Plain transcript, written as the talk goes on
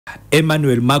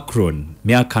Emmanuel Macron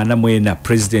myaka 4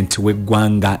 president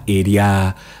w'eggwanga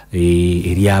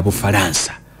erya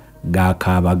Bufaransa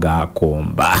gakaba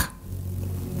gakomba.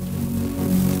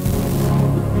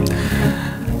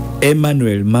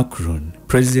 Emmanuel Macron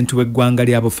president w'eggwanga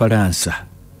lya Bufaransa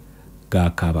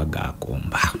gakaba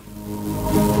gakomba.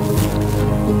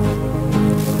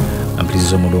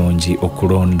 Amplizo mulungi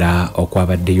okulonda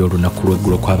okwabaddeyo olunaku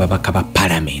lw'eggulo kw'ababaka ba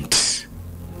parliament.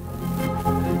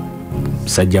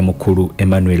 Sajja mukulu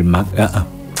Emmanuel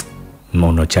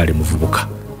Mono chali muvubuka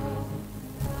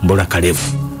Mbola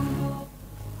Kalevu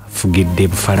fugidde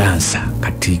Bufaransa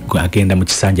kati agenda mu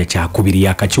kisanja kya kubiri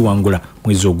yakakiwangula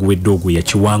mwezi oguwedde ogwo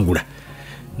yakiwangula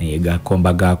naye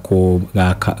gakomba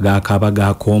gakaba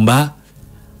gakomba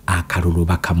akalulu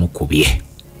bakamukubye.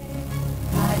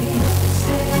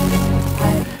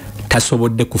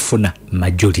 Tasobodde kufuna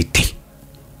majority.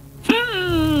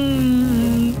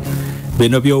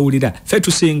 Beno byowulira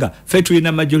fetusinga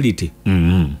fetulina majority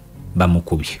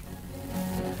bamukubye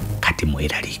kati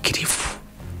mweraliikirivu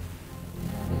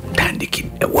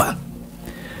tandikiddewa.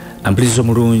 Amplizo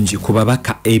mulungi ku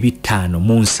babaka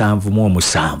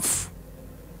 577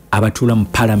 abatuula mu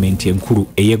parliament enkulu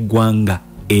ey'eggwanga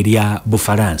erya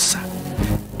Bufaransa.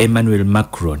 Emmanuel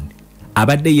Macron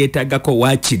abadde yeetagako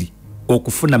waakiri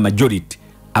okufuna majority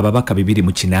ababaka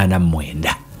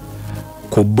 289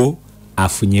 kubo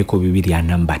afunyeko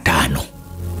 245.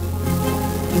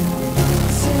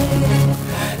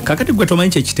 Kakati gwe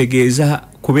tomanyi ekitegeeza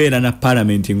kubeera na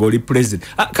parliament ng'oli president.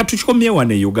 Katukikomye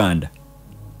wane e Uganda.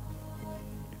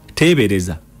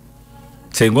 Teebereza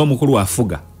senga omukulu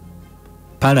afuga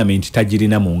parliament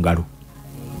tagirina mu ngalo.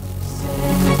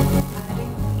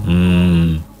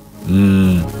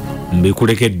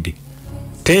 Mbikulekedde.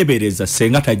 Teebereza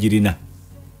senga tagirina.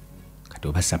 Kati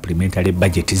oba supplementary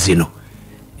budget zino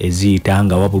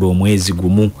eziyitanga wabula omwezi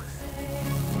gumu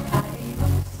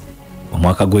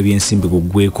omwaka gw'ebyensimbi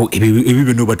guggweko ebyo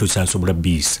bino batosasobola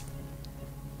biisa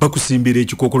bakusimbira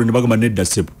ekikokolo ne bagamba nedda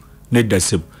sebo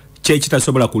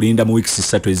kyekitasobola kulinda mu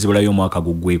weeks 3 ezibulayo omwaka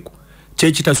guggweko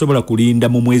kyekitasobola kulinda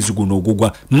mu mwezi guno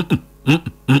ogugwa.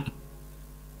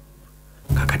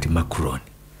 Kakati Macron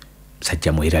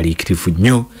sajja mweraliikirivu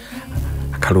nnyo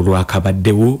akalulu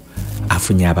akabaddewo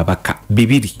afunye ababaka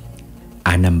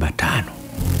 245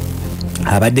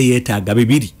 abadde yeetaaga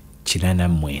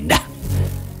 289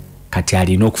 kati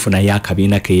alina okufunayo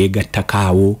akabiina ke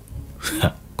yeegattakaawo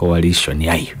coalition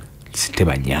yayo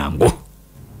siteba nyangu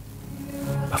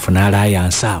bafuna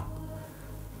alliance awo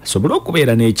asobole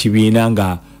okubeera n'ekibiina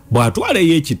nga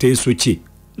bw'atwaleyo ekiteeso kye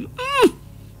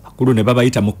akulu ne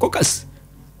babayita mu caucus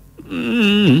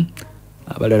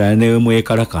abalala ne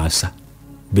mwekalakaasa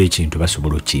b'ekintu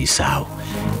basobola okiyisaawo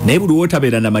naye buli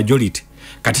wootabeera na majority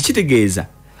kati kitegeeza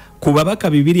ku babaka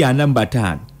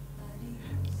 245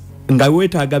 nga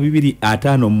weetaaga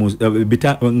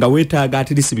 205 nga weetaaga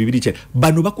atirisi 2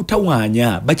 bano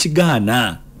bakutawaanya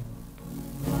bakigaana.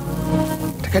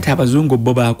 Takati abazungu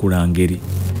bo baakulangeri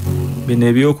bino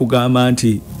ebyokugamba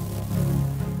nti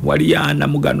wali yana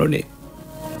muganone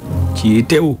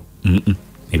kiyitewo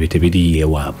ebyo tebiriyo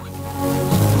ewaabwe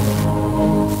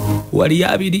wali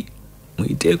abiri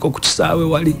mwiteeko ku kisaawe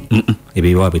wali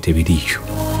ebyo ewaabwe tebiriyo.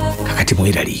 Kakati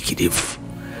mweraliikirivu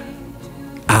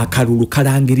akalulu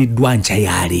kalangiriddwa nkya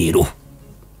ya leero.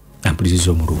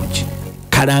 Ampuliriza omulungi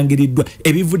kalangiriddwa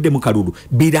ebivudde mu kalulu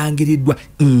birangiriddwa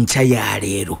nkya ya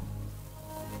leero.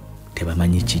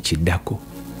 Tebamanyi kikiddako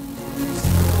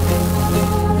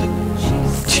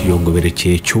kiyongobere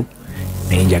kyekyo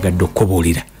naye njagadde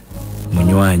okubuulira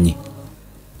munywanyi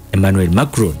Emmanuel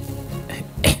Macron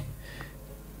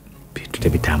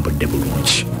tebitambudde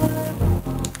bulungi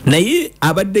naye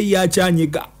abadde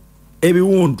yakyanyiga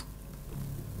ebiwundu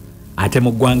ate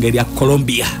mu ggwanga erya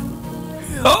Colombia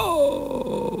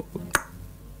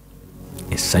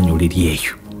essanyu liri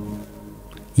eyo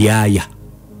yaaya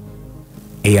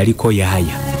eyaliko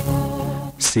yaaya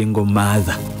single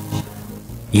mother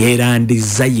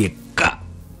yeerandiza yekka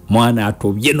mwana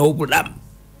atobye n'obulamu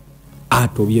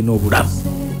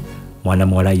mwana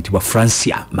muwala ayitibwa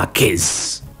Francia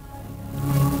Marquez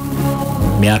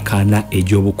myaka 4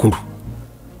 egy'obukulu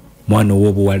mwana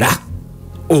ow'obuwala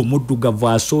omuddugavu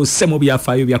asoose mu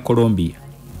byafaayo bya Colombia.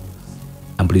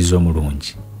 Ampuliriza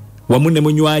omulungi wamu ne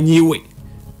munywanyi we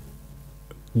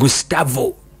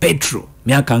Gustavo Petro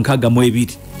myaka 62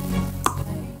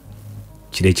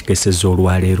 kire ekikeseza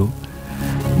olwaleero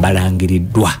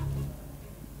balangiriddwa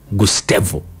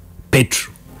Gustavo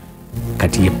Petro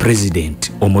kati ye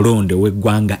president omulonde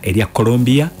w'eggwanga erya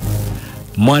Colombia.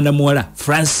 Mwana muwala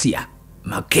Francia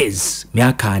Marquez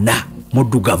myaka 4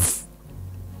 muddugavu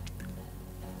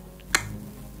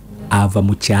ava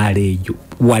mu kyalo eyo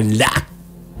wala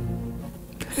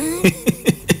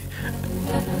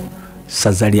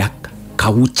saza lya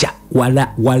Kawucha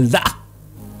wala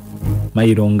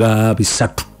mayiro nga 3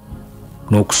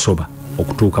 n'okusoba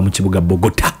okutuuka mu kibuga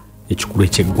Bogota ekikulu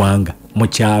eky'eggwanga mu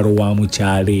kyalo wa mu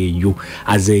kyalo eyo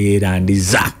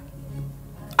azeerandiza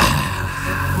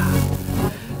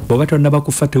bw'oba tonnaba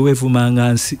kufa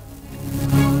teweevumanga nsi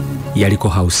yaliko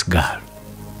house girl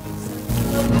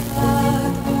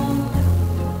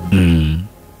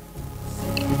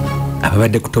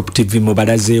ababadde ku Top TV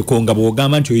mubalazeeko nga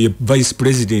bw'ogamba nti oyo vice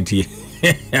president ye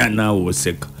naawe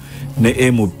oseka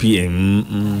ne MP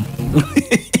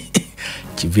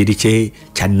kiviri kye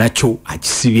kyannakyo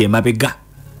akisibye emabega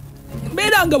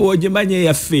mbeera nga bw'ogimanya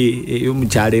eyaffe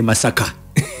ey'omukyalo e Masaka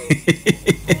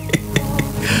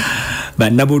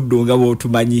bannabuddu nga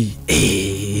bw'otumanyi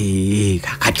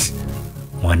kakati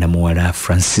mwana muwala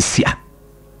Francia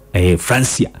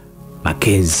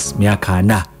Marquez myaka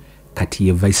 4 kati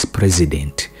ye vice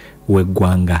president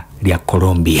w'eggwanga lya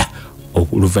Colombia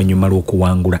oluvannyuma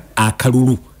lw'okuwangula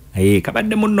akalulu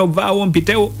kabadde munno vaawo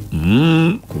mpitewo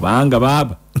kubanga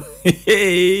baaba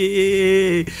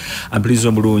ampuliriza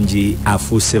omulungi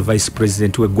afuuse vice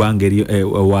president w'eggwanga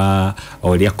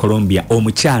lya Colombia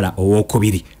omukyala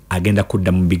ow'okubiri agenda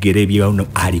kudda mu bigere by'ono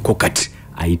aliko kati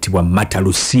ayitibwa Marta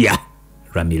Lucia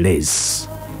Ramirez.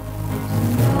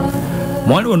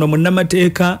 Mwali ono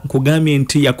munnamateeka nkugambye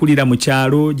nti yakulira mu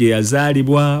kyalo gye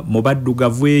yazaalibwa mu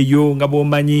baddugavu eyo nga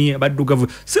bw'omanyi abaddugavu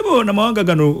siboona mawanga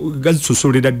gano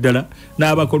gazisusulira ddala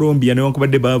n'Abakolombia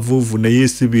newankubadde bavuuvu naye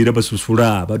sibiira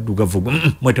basusula abaddugavu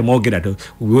mwete mwogera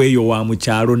weeyo wa mu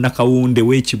kyalo nakawunde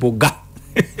w'ekiboga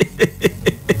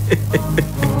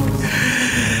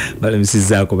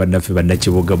balamusizaako bannaffe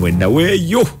bannakiboga mwenna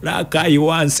weeyo laakaayi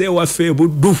wansi ewaffe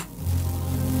ebuddu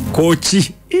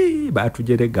kochi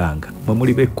batujereganga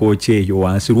muli be kochi eyo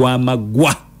wansi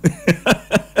lwamaggwa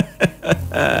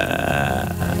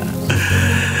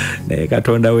naye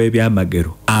Katonda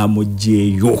w'ebyamagero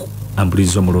amugyeyo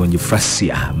ampuliriza omulungi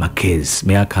Francia Marquez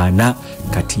myaka 4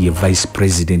 kati ye vice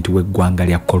president w'eggwanga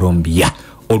lya Colombia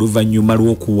oluvannyuma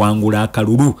lw'okuwangula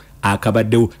akalulu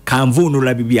akabaddewo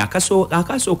kanvuunula bibi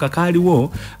akasooka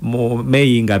kaaliwo mu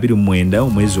May nga 29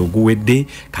 omwezi oguwedde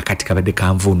kakati kabadde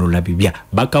kanvuunula bibya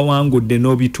bakawangudde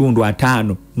n'obitundu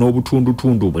 5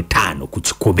 n'obutundutundu 5 ku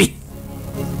 100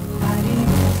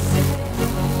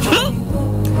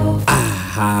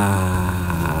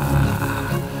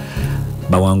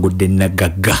 bawangudde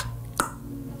nagagga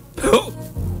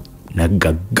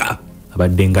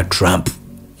abadde nga Trump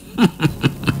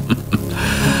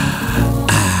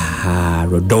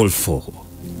Rodolfo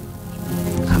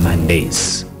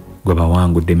Hernandez gwe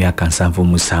bawangudde myaka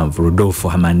 77 Rodolfo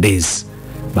Hernandez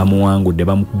bamuwangudde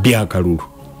bamukubye akalulu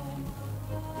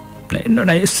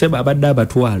naye seba abadde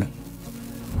abatwala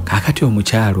kakati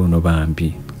omukyalo ono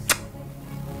bambi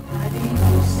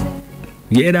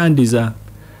yeerandiza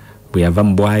bwe yava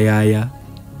mu bwayaaya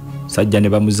sajja ne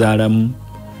bamuzaalamu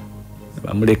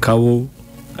bamulekawo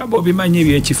nga bw'obimanyi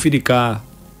ebyekifirika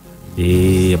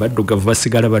baddugavu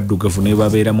basigala baddugavu ne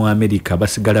babeera mu Amerika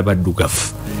basigala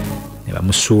baddugavu ne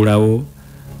bamusuulawo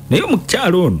naye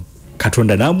omukyalo ono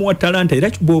Katonda n'amuwa talanta era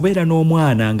bw'obeera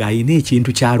n'omwana ng'ayina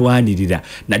ekintu kyalwanirira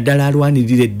naddala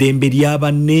alwanirira eddembe lya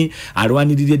banne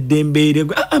alwanirira eddembe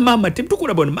maama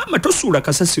tetukula bona maama tosuula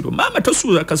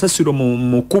kasasiro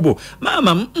mu kkubo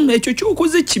maama ekyo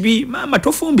ky'okoze kibi maama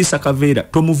tofumbisa kaveera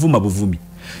tomuvuma buvumi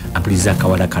ampuliriza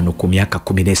akawala kano ku myaka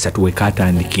 13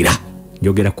 wekaatandikira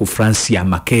njogera ku Francia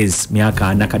Marquez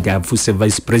myaka 4 kati afuuse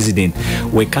vice president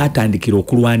wekaatandikira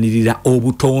okulwanirira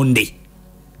obutonde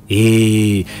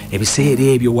ebiseera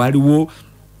ebyo waliwo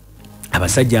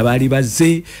abasajja abaali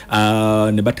bazze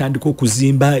ne batandika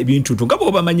okuzimba ebintu nga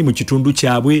bw'obamanyi mu kitundu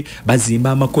kyabwe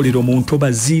bazimba amakolero mu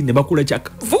ntobazi ne bakula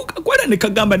kyakavuuka kwera ne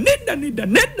kagamba nedda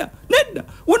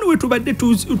wano wetubadde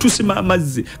tusima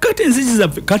amazzi kati enzigi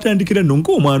zaffe katandikira no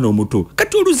ng'omwana omuto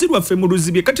kati oluzi lwaffe mu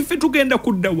luzibye kati ffe tugenda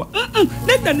kuddawa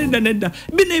nedda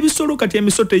bino ebisolo kati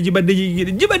emisoto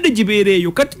gibadde gibeera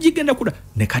eyo kati gigenda kudda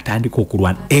ne katandika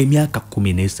okulwana emyaka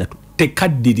 13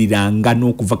 tekaddiriranga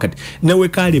n'okuva kati newe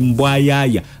kali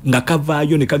mbwayaaya nga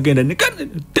kavaayo ne kagenda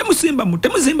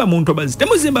temuzimba mu ntobazi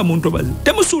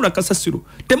temusuula kasasiro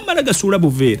temumala gasuula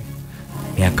buveera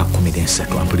myaka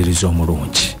 13 ampuliriza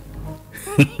omulungi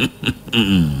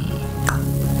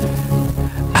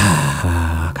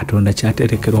Katonda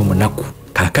kyaterekera omunaku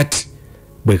kakati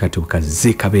bwe kati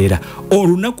bukaze kabeera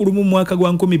olunaku lumu mwaka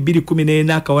gwa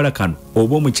 2014 akawala kano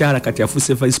oba omukyala kati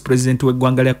afuuse vice president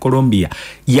w'eggwanga lya Colombia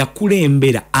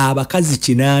yakulembera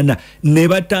abakazi 8 ne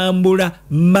batambula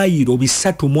mayiro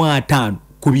 305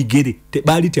 kubigere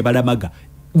baali tebalamaga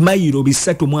mayiro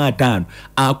 305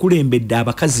 akulembedde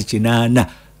abakazi 8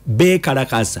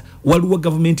 bekalakasa waliwo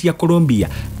government ya Colombia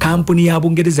kampuni ya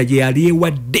Bungereza gye yali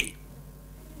ewadde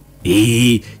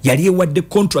yali ewadde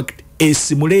contract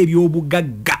esimule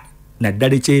ebyobugagga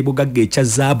naddala ekyebugagga ekya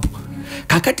zaabu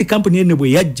kakati kampuni eno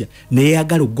bwe yajja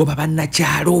neyagala okugoba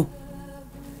bannakyalo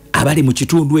abali mu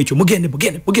kitundu ekyo mugende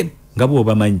nga bo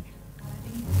bamanyi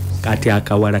kati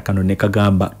akawala kano ne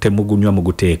kagamba temugunywa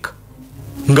muguteeka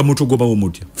nga mutugobawo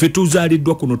mutya ffe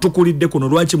tuzaaliddwa kuno tukulidde kuno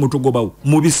lwaki mutugobawo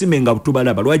mubisime nga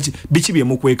tubalaba lwaki biki bye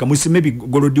mukweka musime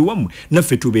bigolodi wammwe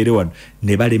naffe tubeere wano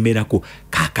ne balemerako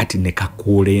kakati ne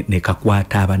kakuule ne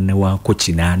kakwata abanne waako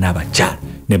 8 abakyala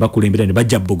ne bakulembera ne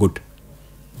bajja Bogota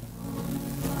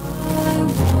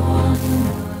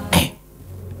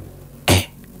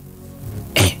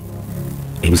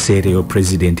ebiseera yo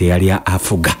president yali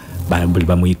afuga bambuli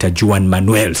bamuyita Juan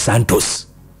Manuel Santos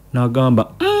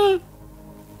nagamba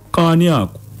kani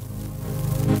ako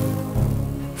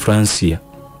Francia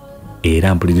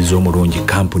era mpuliriza omulungi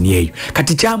kampuni eyo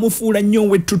kati kyamufuula nnyo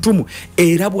wettutumu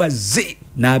era bwazze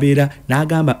n'abeera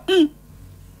n'agamba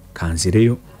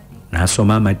kanzireyo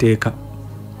n'asoma amateeka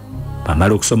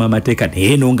bamala okusoma amateeka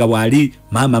naye no nga bwali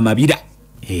maama Mabira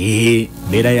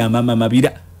mbeera ya maama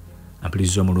Mabira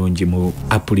ampuliriza omulungi mu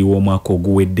Aprili w'omwaka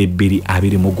oguwedde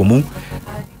 2021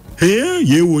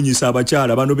 yeewuunyisa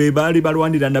abakyala bano be baali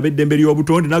balwanira n'abeddembe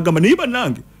ly'obutonde n'agamba naye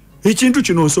bannange ekintu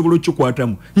kino nsobola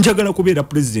okukikwatamu njagala kubeera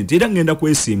president era ngenda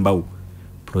kwesimbawo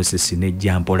process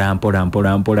nejja mpola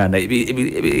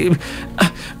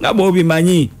nga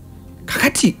bw'obimanyi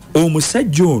kakati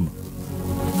omusajja ono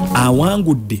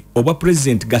awangudde obwa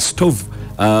president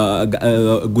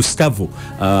Gustavo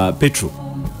Petro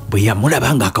bwe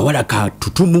yamulaba nga akawala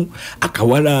katutumu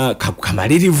akawala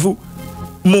kamalirivu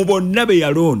mu bonna be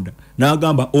yalonda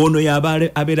n'agamba ono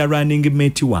abeera running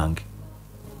mate wange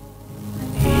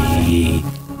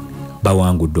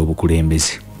bawangudde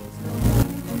obukulembeze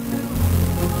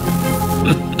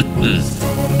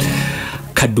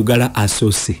Kaddugala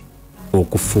asoose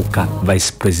okufuuka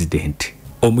vice president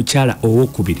omukyala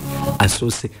owokubiri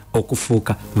asoose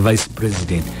okufuuka vice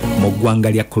president mu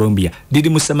ggwanga lya Colombia liri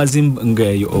mu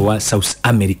samazingeyo owa South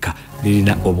America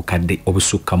lirina obukadde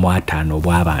obusukka mu 5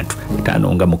 obw'abantu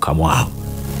 5 nga mukamwawo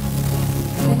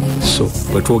so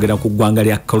bwe twogera ku ggwanga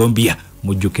lya Colombia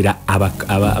mujjukira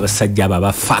abasajja abo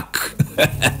aba FARC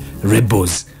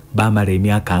rebels bamala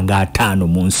emyaka nga 5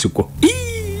 mu nsiko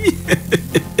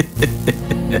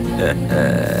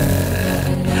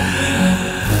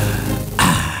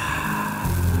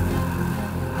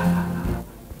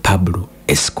Pablo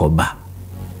Escobar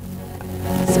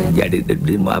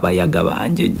sajjalimu abayaga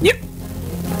bangi nnyo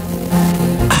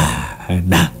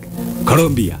na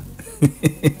Colombia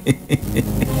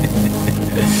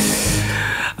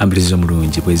ambirizo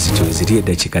mulungi bwezityo ziri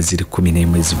eddakiika ziri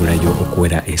 11 ezibulayo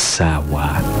okuwera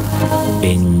essaawa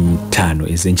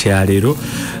 5 ez'enkyaleero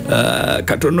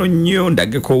katono nnyo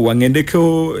ndageko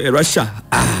wangendeko Russia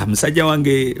musajja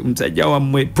wange musajja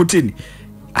wammwe Putin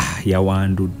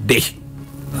yawandudde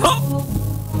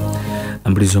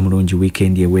ambirizo omulungi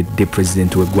weekend ewedde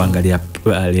president w'eggwanga lya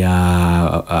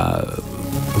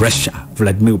Russia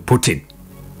Vladimir Putin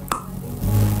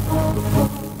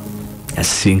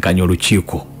asinkanye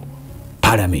olukiiko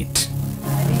parliament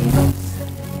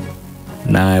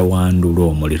n'awandula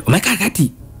omuliro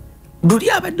omakakati luli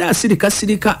abadde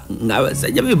asirika nga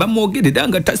abasajja be bamwogerera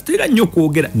nga tasitera nnyo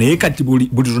kwogera naye kati buli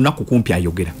lunaku kumpi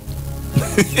ayogera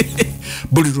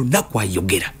buli lunaku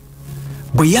ayogera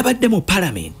bwe yabadde mu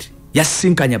parliament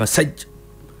yasinkanya abasajja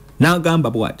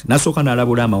n'agamba bw'ati nasooka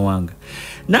n'alabula amawanga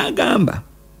n'agamba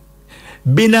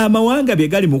bino amawanga bye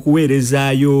gali mu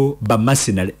kuweerezaayo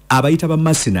bamasinale abayita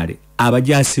bamasinale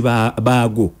abajaasi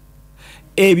baago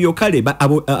ebyo kale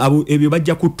ebyo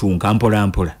bajja kutunka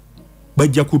mpola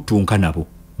bajja kutunka nabo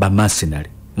bamasinale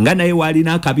nga naye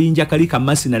waalina akabinja kali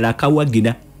kamasinale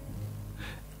akawagina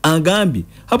agambye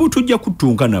abo tujja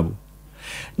kutunka nabo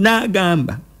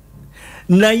n'agamba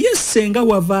naye senga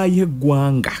wavaayo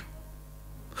eggwanga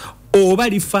oba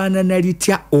lifaanana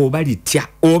litya oba litya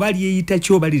oba lyeyita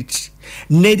ki oba liti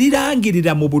ne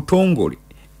lirangirira mu butongole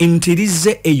nti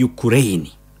lizze e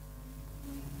Ukraine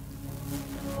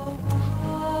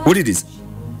wuliriza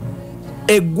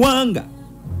eggwanga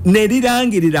ne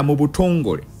lirangirira mu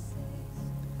butongole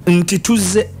nti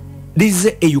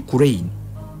lizze e Ukraine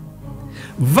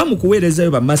va mu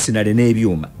kuweerezayo bamasinale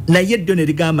n'ebyuma naye ddyo ne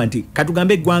ligamba nti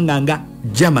katugambe eggwanga nga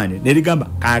Germany ne ligamba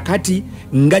kakati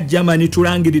nga Germany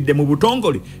tulangiridde mu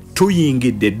butongole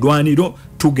tuyingidde eddwaniro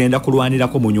tugenda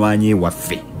kulwanirako munywanyi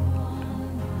waffe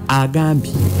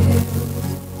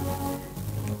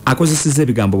akozeseza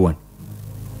ebigambo wano.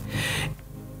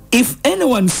 If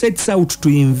anyone sets out to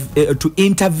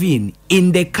intervene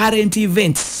in the current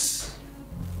events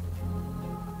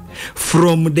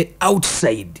from the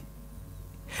outside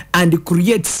and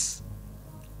creates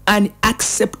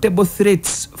unacceptable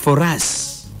threats for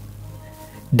us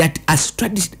that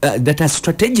are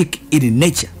strategic in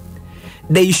nature,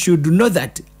 they should know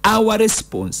that our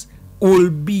response will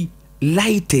be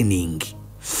lightning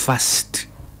fast.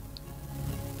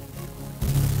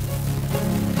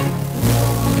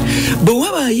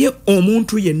 Bwabaye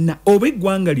omuntu yenna oba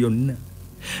eggwanga lyonna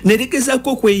ne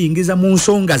ligezaako okweyingiza mu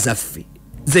nsonga zaffe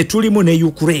ze tulimu ne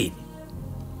Ukraine,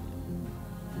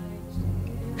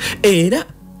 era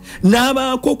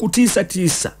n'abaako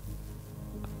okutiisatiisa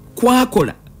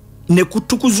kwakola ne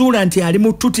kutukuzuula nti ali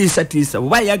mu tutiisatiisa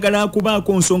oba ayagala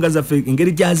kubaako nsonga zaffe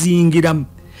engeri gy'aziyingiramu,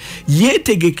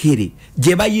 yeetegekere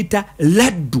gye bayita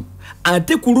laddu,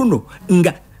 ate ku luno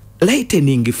nga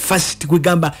lightning fast,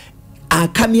 kwegamba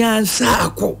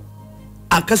akamyansaako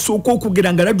akasooka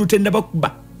okugera nga laddu tennaba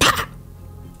kuba pa,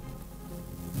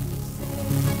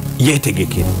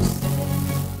 yeetegekere.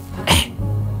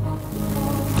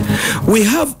 We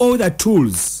have all the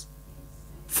tools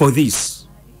for this.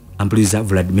 Ambuliza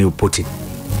Vladimir Putin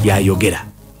yayogera.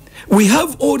 We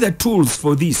have all the tools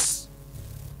for this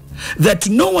that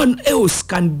no one else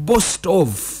can boast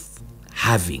of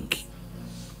having.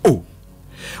 Oh,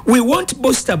 we won't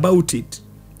boast about it.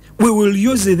 We will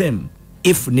use them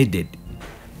if needed.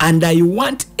 And I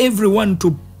want everyone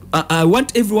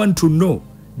to know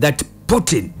that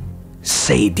Putin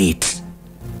said it.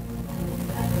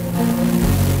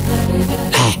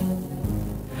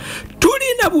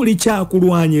 Tulina buli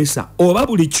kyakulwanyisa oba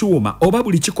buli kyuma oba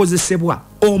buli kikozesebwa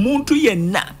omuntu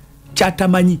yenna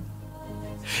kyatamanyi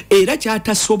era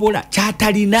kyatasobola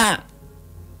kyatalina,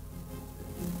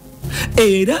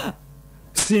 era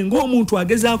singa omuntu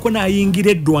agezaako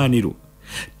n'ayingira eddwaniro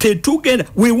tetugenda,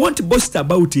 we won't boast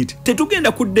about it,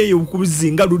 tetugenda kuddeeyo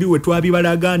okuzinga luli we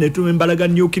twabibalaga ne tumembalaga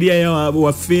nyukiriya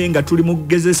waffe nga tuli mu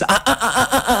kugezesa.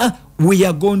 We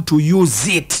are going to use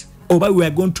it, oba we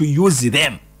are going to use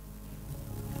them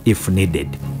if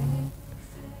needed,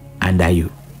 and I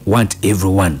want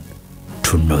everyone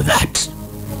to know that.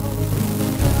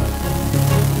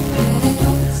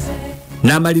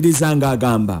 N'amaliriza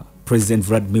ng'agamba President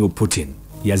Vladimir Putin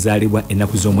yazaalibwa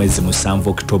ennaku z'omwezi 7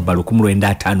 Oktoba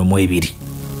 1952.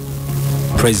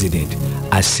 President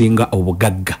asinga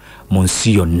obugagga mu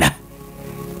nsi yonna.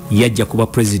 Yajja kuba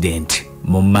president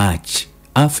mu March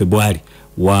February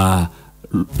wa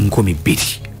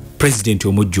 2000. President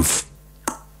omujjufu.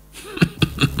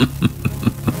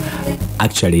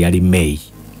 Actually yali May.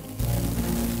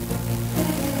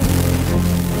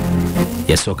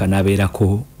 Yasooka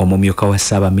n'abeerako omumyuka wa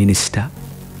Ssaaba Minisita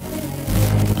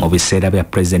mu biseera bya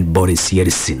President Boris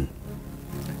Yeltsin.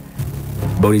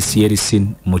 Boris Yeltsin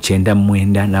mu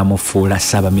 1999 n'amufuula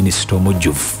Ssaaba Minisita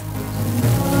omujjufu.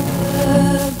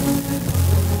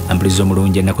 Ambuliza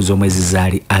omulungi ennaku z'omwezi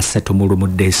zaali 31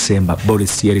 December,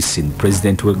 Boris Yeltsin,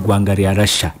 president w'eggwanga lya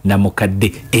Russia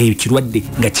namukadde ekirwadde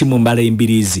nga kimumbala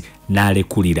embiriizi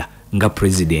n'alekulira nga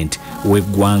president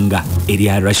w'eggwanga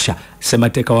erya Russia.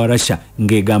 Ssemateeka wa Russia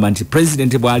ng'egamba nti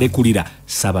president bw'alekulira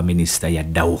Ssaaba Minisita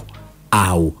yaddawo.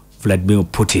 Awo Vladimir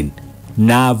Putin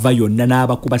n'ava yonna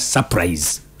n'abakuba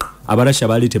surprise. Abarasha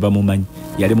baali tebamumanyi,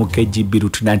 yali mu KGB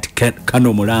Lieutenant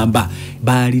Kano Mulamba,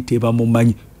 baali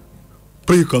tebamumanyi.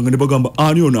 Prekanga ne bagamba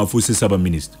ani ono afuuse Ssaaba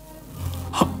Minisita,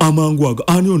 amangu ago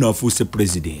ani ono afuuse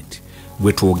president.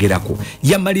 Bwe twogerako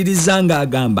yamaliriza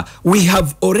ng'agamba we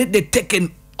have already taken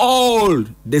all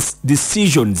the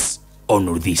decisions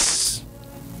on this.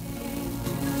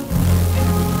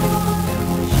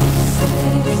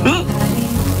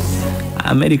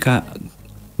 America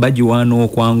bagiwaana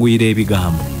okwanguyira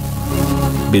ebigambo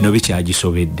bino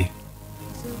bikyagisobedde.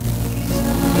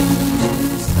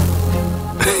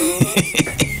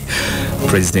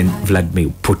 President Vladimir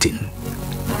Putin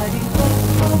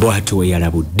bw'atyo we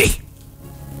yalabudde.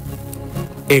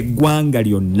 Eggwanga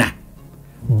lyonna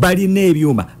balina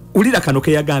ebyuma. Ulira kano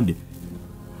ke yagambye,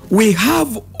 we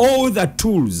have all the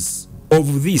tools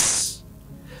of this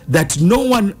that no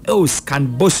one else can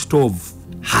boast of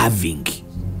having.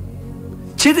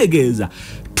 Kitegeeza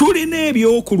tulina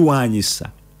ebyokulwanyisa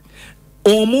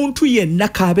omuntu yenna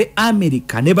kabe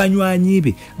America ne banywanyi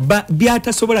be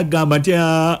byatasobola gamba nti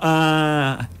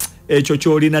ekyo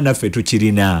kyolina naffe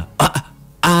tukirina.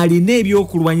 Alina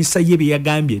ebyokulwanyisa ye bye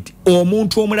yagambye nti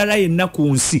omuntu omulala yenna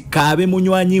ku nsi kabe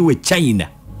munywanyi we China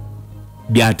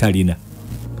byatalina.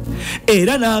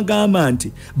 era n'agamba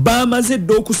nti bamaze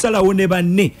dda okusalawo ne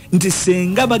banne nti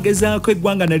senga bagezaako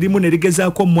eggwanga nalimu ne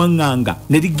ligezaako mwaŋŋanga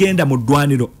ne ligenda mu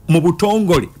ddwaniro mu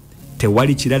butongole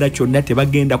tewali kirala kyonna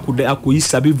tebagenda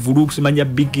kuyisa bivulu simanya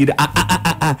bigira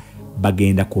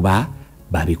bagenda kuba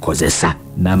babikozesa.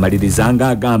 N'amaliriza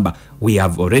ng'agamba we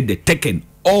have already taken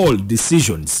all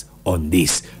decisions on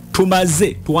this.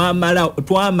 Tumaze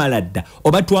twamala dda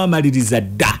oba twamaliriza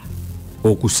dda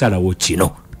okusalawo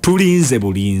kino. Tulinze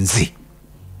bulinzi.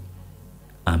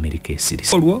 Amerika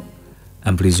esirise. Olwo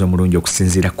ampuliriza omulungi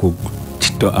okusinziira ku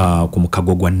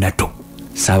mukago gwa NATO.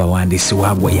 Ssaabawandiisi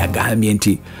waagwe yagambye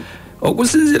nti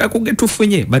okusinziira ku ge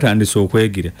tufunye batandise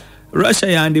okwegira. Russia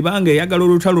yandibanga eyagala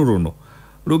olutalo luno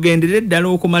lugendere ddala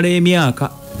okumala emyaka.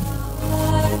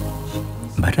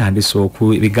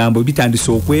 Bigambo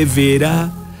bitandise okweveera.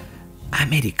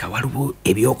 Amerika waliwo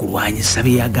ebyokulwanyisa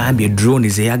bye yagambye,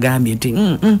 drones eyagambye nti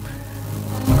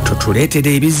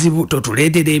totuleetera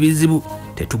ebizibu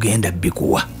tetugenda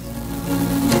bikuwa.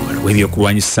 Waliwo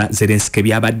ebyokulwanyisa Zelensky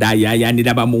byabadde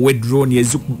ayayanira bamuwe drone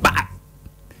ezikuba.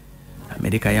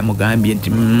 Amerika yamugambye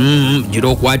nti gira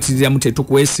okwatiriramu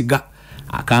tetukwesiga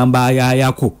akamba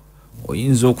ayayako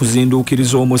oyinza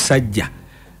okuzinduukiriza omusajja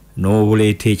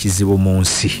n'obuleeta ekizibu mu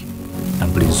nsi.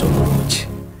 Ampuliriza omulungi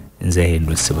nze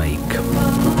Henry Sibayika.